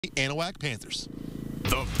Anahuac Panthers.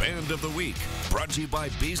 The Band of the Week, brought to you by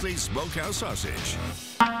Beasley's Smokehouse Sausage.